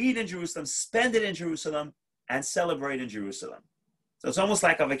 eat in Jerusalem, spend it in Jerusalem, and celebrate in Jerusalem. So it's almost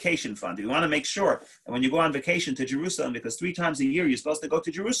like a vacation fund. You want to make sure that when you go on vacation to Jerusalem, because 3 times a year you're supposed to go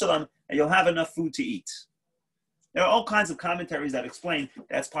to Jerusalem, and you'll have enough food to eat. There are all kinds of commentaries that explain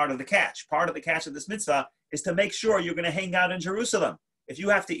that's part of the catch. Part of the catch of this mitzvah is to make sure you're going to hang out in Jerusalem. If you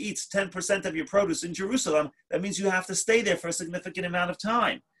have to eat 10% of your produce in Jerusalem, that means you have to stay there for a significant amount of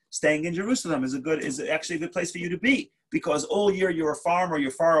time. Staying in Jerusalem is actually a good place for you to be, because all year you're a farmer,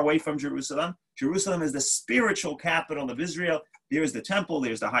 you're far away from Jerusalem. Jerusalem is the spiritual capital of Israel. There is the temple,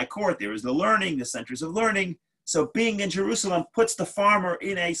 there's the high court, there is the learning, the centers of learning. So being in Jerusalem puts the farmer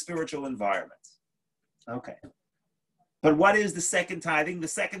in a spiritual environment. Okay. But what is the second tithing? The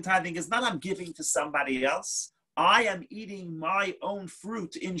second tithing is not I'm giving to somebody else. I am eating my own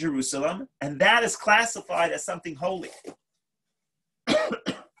fruit in Jerusalem, and that is classified as something holy.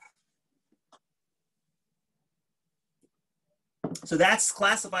 So that's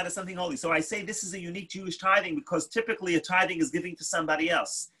classified as something holy. So I say this is a unique Jewish tithing because typically a tithing is giving to somebody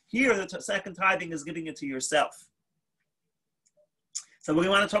else. Here, the second tithing is giving it to yourself. So we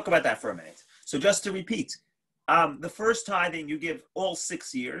want to talk about that for a minute. So just to repeat, the first tithing you give all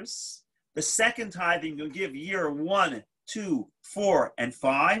 6 years. The second tithing you give year 1, 2, 4, and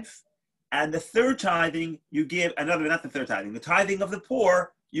 5. And the third tithing you give, not the third tithing, the tithing of the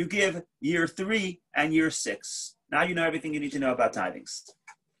poor, you give year 3 and year 6. Now you know everything you need to know about tithings.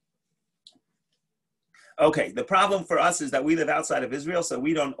 Okay, the problem for us is that we live outside of Israel, so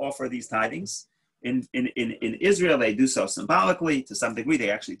we don't offer these tithings. In Israel, they do so symbolically. To some degree, they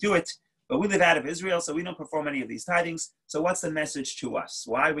actually do it. But we live out of Israel, so we don't perform any of these tithings. So what's the message to us?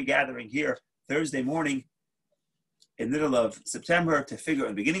 Why are we gathering here Thursday morning in the middle of September in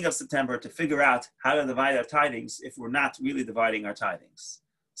the beginning of September, to figure out how to divide our tithings if we're not really dividing our tithings?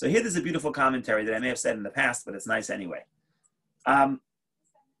 So here there's a beautiful commentary that I may have said in the past, but it's nice anyway.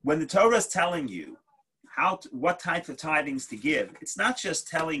 When the Torah is telling you what type of tithings to give, it's not just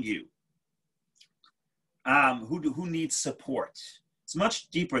telling you who needs support. It's much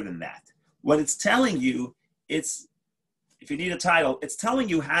deeper than that. What it's telling you, if you need a title, it's telling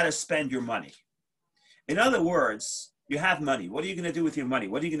you how to spend your money. In other words, you have money. What are you going to do with your money?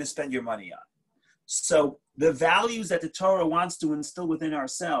 What are you going to spend your money on? So the values that the Torah wants to instill within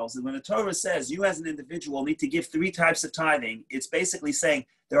ourselves, and when the Torah says you as an individual need to give 3 types of tithing, it's basically saying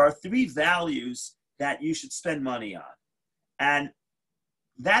there are 3 values that you should spend money on. And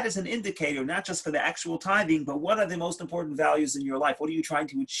that is an indicator, not just for the actual tithing, but what are the most important values in your life? What are you trying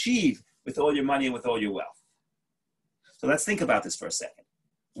to achieve with all your money and with all your wealth? So let's think about this for a second.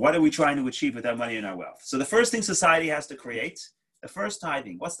 What are we trying to achieve with our money and our wealth? So the first thing society has to create, the first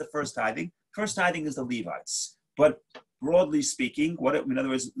tithing. What's the first tithing? First tithing is the Levites. But broadly speaking, in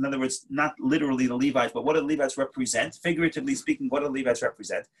other words, not literally the Levites, but what do the Levites represent? Figuratively speaking, what do the Levites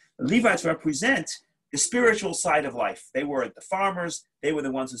represent? The Levites represent the spiritual side of life. They were the farmers. They were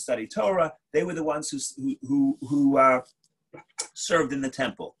the ones who studied Torah. They were the ones who served in the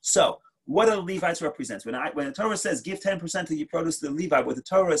temple. So what do the Levites represent? When the Torah says give 10% of your produce to the Levite, what the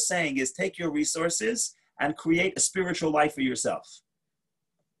Torah is saying is take your resources and create a spiritual life for yourself.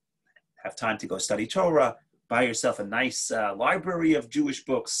 Have time to go study Torah, buy yourself a nice library of Jewish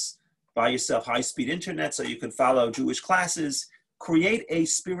books, buy yourself high-speed internet so you can follow Jewish classes. Create a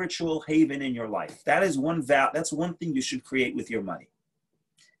spiritual haven in your life. That is that's one thing you should create with your money.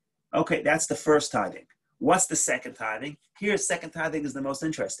 Okay, that's the first tithing. What's the second tithing? Here, second tithing is the most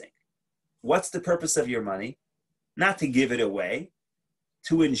interesting. What's the purpose of your money? Not to give it away,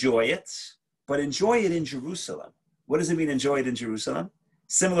 to enjoy it, but enjoy it in Jerusalem. What does it mean, enjoy it in Jerusalem?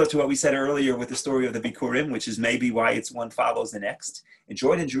 Similar to what we said earlier with the story of the Bikurim, which is maybe why it's one follows the next.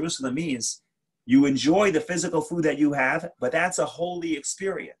 Enjoy it in Jerusalem means you enjoy the physical food that you have, but that's a holy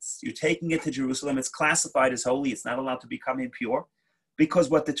experience. You're taking it to Jerusalem. It's classified as holy. It's not allowed to become impure. Because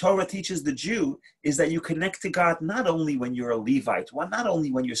what the Torah teaches the Jew is that you connect to God not only when you're a Levite, not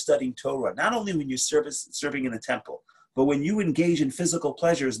only when you're studying Torah, not only when you're serving in the temple, but when you engage in physical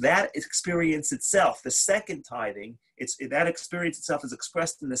pleasures, that experience itself, the second tithing, that experience itself is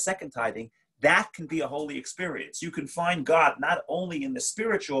expressed in the second tithing. That can be a holy experience. You can find God not only in the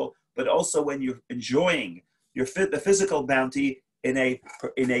spiritual, but also when you're enjoying the physical bounty in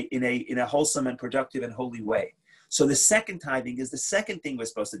a wholesome and productive and holy way. So the second tithing is the second thing we're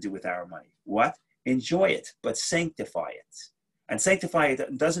supposed to do with our money. What? Enjoy it, but sanctify it. And sanctify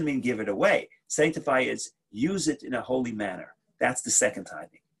it doesn't mean give it away. Sanctify is use it in a holy manner. That's the second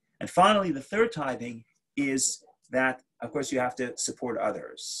tithing. And finally, the third tithing is that, of course, you have to support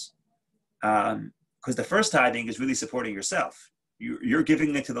others. Because the first tithing is really supporting yourself. You're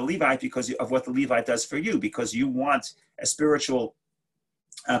giving it to the Levite because of what the Levite does for you, because you want a spiritual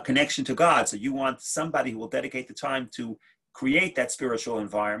connection to God. So you want somebody who will dedicate the time to create that spiritual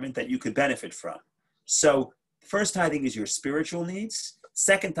environment that you could benefit from. So first tithing is your spiritual needs.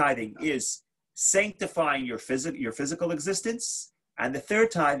 Second tithing is sanctifying your physical existence. And the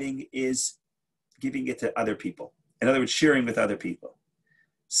third tithing is giving it to other people. In other words, sharing with other people.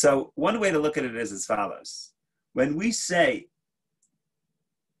 So one way to look at it is as follows. When we say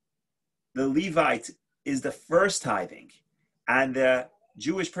the Levite is the first tithing and the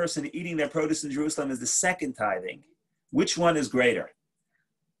Jewish person eating their produce in Jerusalem is the second tithing, which one is greater?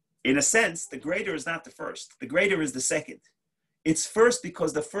 In a sense, the greater is not the first. The greater is the second. It's first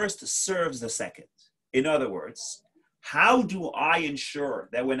because the first serves the second. In other words, how do I ensure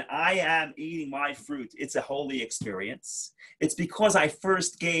that when I am eating my fruit, it's a holy experience? It's because I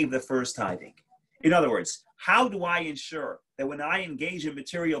first gave the first tithing. In other words, how do I ensure that when I engage in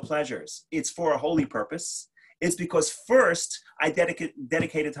material pleasures, it's for a holy purpose? It's because first I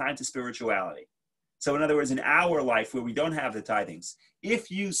dedicated time to spirituality. So in other words, in our life where we don't have the tithings, if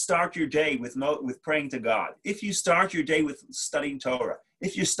you start your day with praying to God, if you start your day with studying Torah,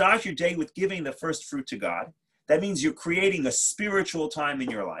 if you start your day with giving the first fruit to God, that means you're creating a spiritual time in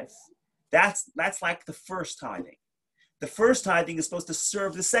your life. That's like the first tithing. The first tithing is supposed to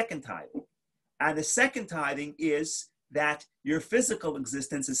serve the second tithing. And the second tithing is that your physical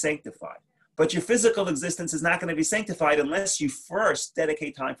existence is sanctified. But your physical existence is not going to be sanctified unless you first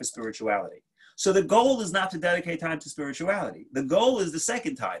dedicate time for spirituality. So the goal is not to dedicate time to spirituality. The goal is the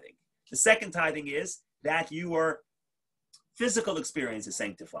second tithing. The second tithing is that your physical experience is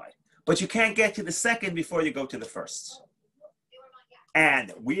sanctified. But you can't get to the second before you go to the first.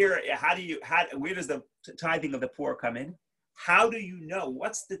 And where does the tithing of the poor come in? How do you know?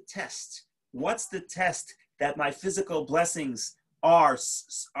 What's the test? What's the test that my physical blessings are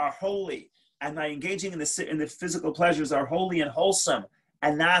holy and my engaging in the physical pleasures are holy and wholesome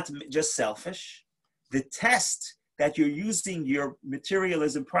and not just selfish? The test that you're using your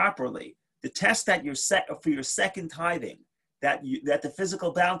materialism properly, the test that you're set for your second tithing, that the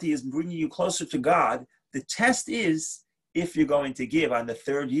physical bounty is bringing you closer to God, the test is if you're going to give on the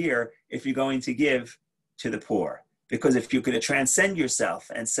third year, if you're going to give to the poor. Because if you're going to transcend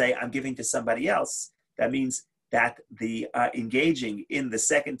yourself and say, I'm giving to somebody else, that means that the engaging in the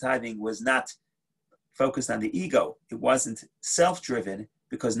second tithing was not focused on the ego. It wasn't self-driven,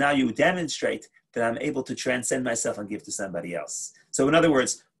 because now you demonstrate that I'm able to transcend myself and give to somebody else. So in other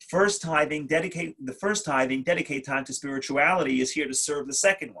words, dedicate time to spirituality is here to serve the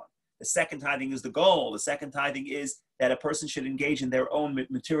second one. The second tithing is the goal. The second tithing is that a person should engage in their own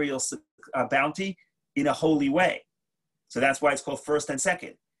material bounty in a holy way. So that's why it's called first and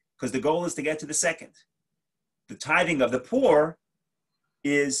second, because the goal is to get to the second. The tithing of the poor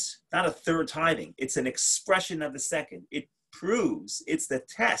is not a third tithing. It's an expression of the second. It proves, it's the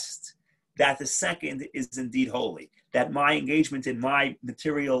test that the second is indeed holy, that my engagement in my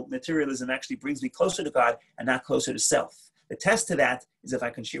materialism actually brings me closer to God and not closer to self. The test to that is if I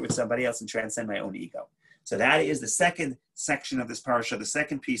can share with somebody else and transcend my own ego. So that is the second section of this parasha, the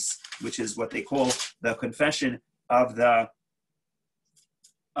second piece, which is what they call the confession of the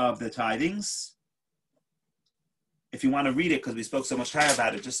tithings. if you want to read it, because we spoke so much time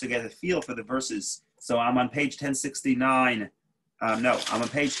about it, just to get a feel for the verses. So I'm on page 1069. I'm on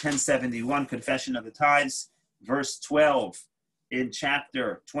page 1071, Confession of the Tithes, verse 12 in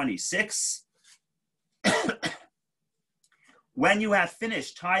chapter 26. When you have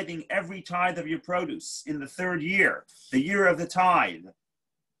finished tithing every tithe of your produce in the third year, the year of the tithe,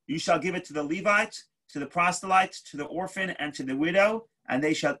 you shall give it to the Levite, to the proselyte, to the orphan, and to the widow, and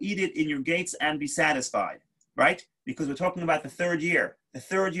they shall eat it in your gates and be satisfied. Right? Because we're talking about the third year. The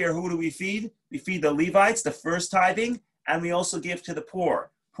third year, who do we feed? We feed the Levites, the first tithing, and we also give to the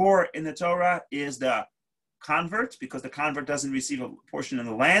poor. Poor in the Torah is the convert, because the convert doesn't receive a portion in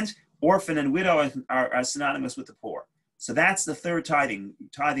the land. Orphan and widow are synonymous with the poor. So that's the third tithing,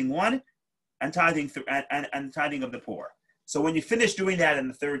 tithing one, and tithing and tithing of the poor. So when you finish doing that in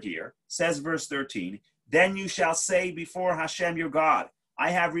the third year, says verse 13, then you shall say before Hashem your God,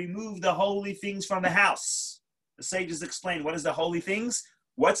 I have removed the holy things from the house. The sages explain what is the holy things.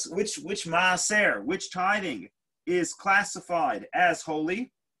 Which maaser, which tithing is classified as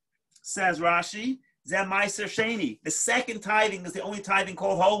holy? Says Rashi, Zeh maaser sheni. The second tithing is the only tithing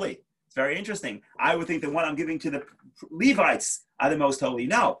called holy. It's very interesting. I would think the one I'm giving to the Levites are the most holy.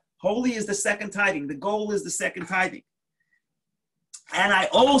 No, holy is the second tithing. The goal is the second tithing. And I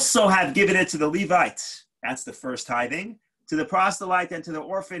also have given it to the Levite. That's the first tithing. To the proselyte and to the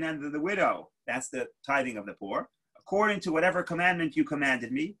orphan and to the widow. That's the tithing of the poor. According to whatever commandment you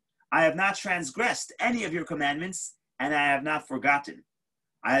commanded me, I have not transgressed any of your commandments, and I have not forgotten.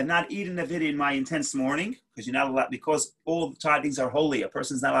 I have not eaten of it in my intense mourning, because you're not allowed, because all the tithings are holy. A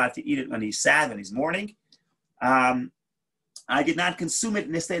person's not allowed to eat it when he's sad, when he's mourning. I did not consume it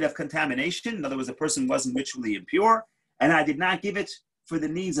in a state of contamination. In other words, a person wasn't ritually impure. And I did not give it for the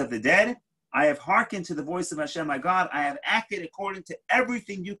needs of the dead. I have hearkened to the voice of Hashem, my God. I have acted according to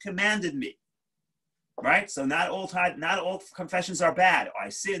everything you commanded me. Right? So not all confessions are bad. Oh, I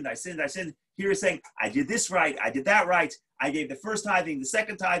sinned. Here is saying, I did this right. I did that right. I gave the first tithing, the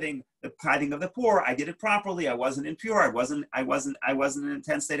second tithing, the tithing of the poor. I did it properly. I wasn't impure. I wasn't in an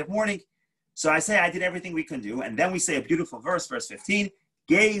intense state of mourning. So I say I did everything we can do. And then we say a beautiful verse, verse 15,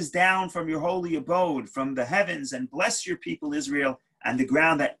 gaze down from your holy abode, from the heavens, and bless your people, Israel, and the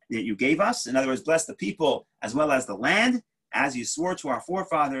ground that you gave us. In other words, bless the people as well as the land, as you swore to our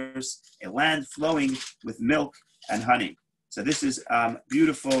forefathers, a land flowing with milk and honey. So this is the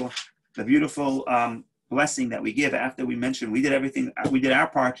beautiful blessing that we give after we mention we did everything, we did our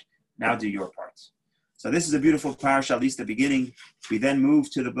part, now do your part. So this is a beautiful parasha, at least the beginning. We then move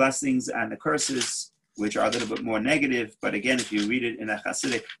to the blessings and the curses, which are a little bit more negative. But again, if you read it in a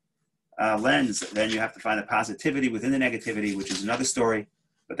Hasidic lens, then you have to find the positivity within the negativity, which is another story.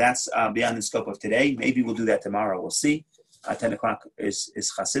 But that's beyond the scope of today. Maybe we'll do that tomorrow. We'll see. 10 o'clock is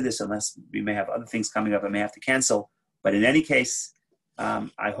Hasidus, unless we may have other things coming up I may have to cancel. But in any case,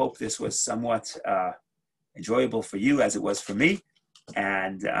 I hope this was somewhat enjoyable for you as it was for me.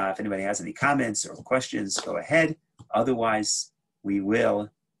 And if anybody has any comments or questions, go ahead. Otherwise, we will,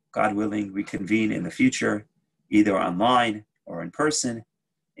 God willing, reconvene in the future, either online or in person,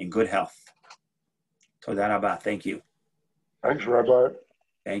 in good health. Toda rabba. Thank you. Thanks, Rabbi.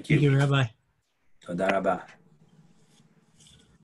 Thank you. Thank you, Rabbi. Toda rabba.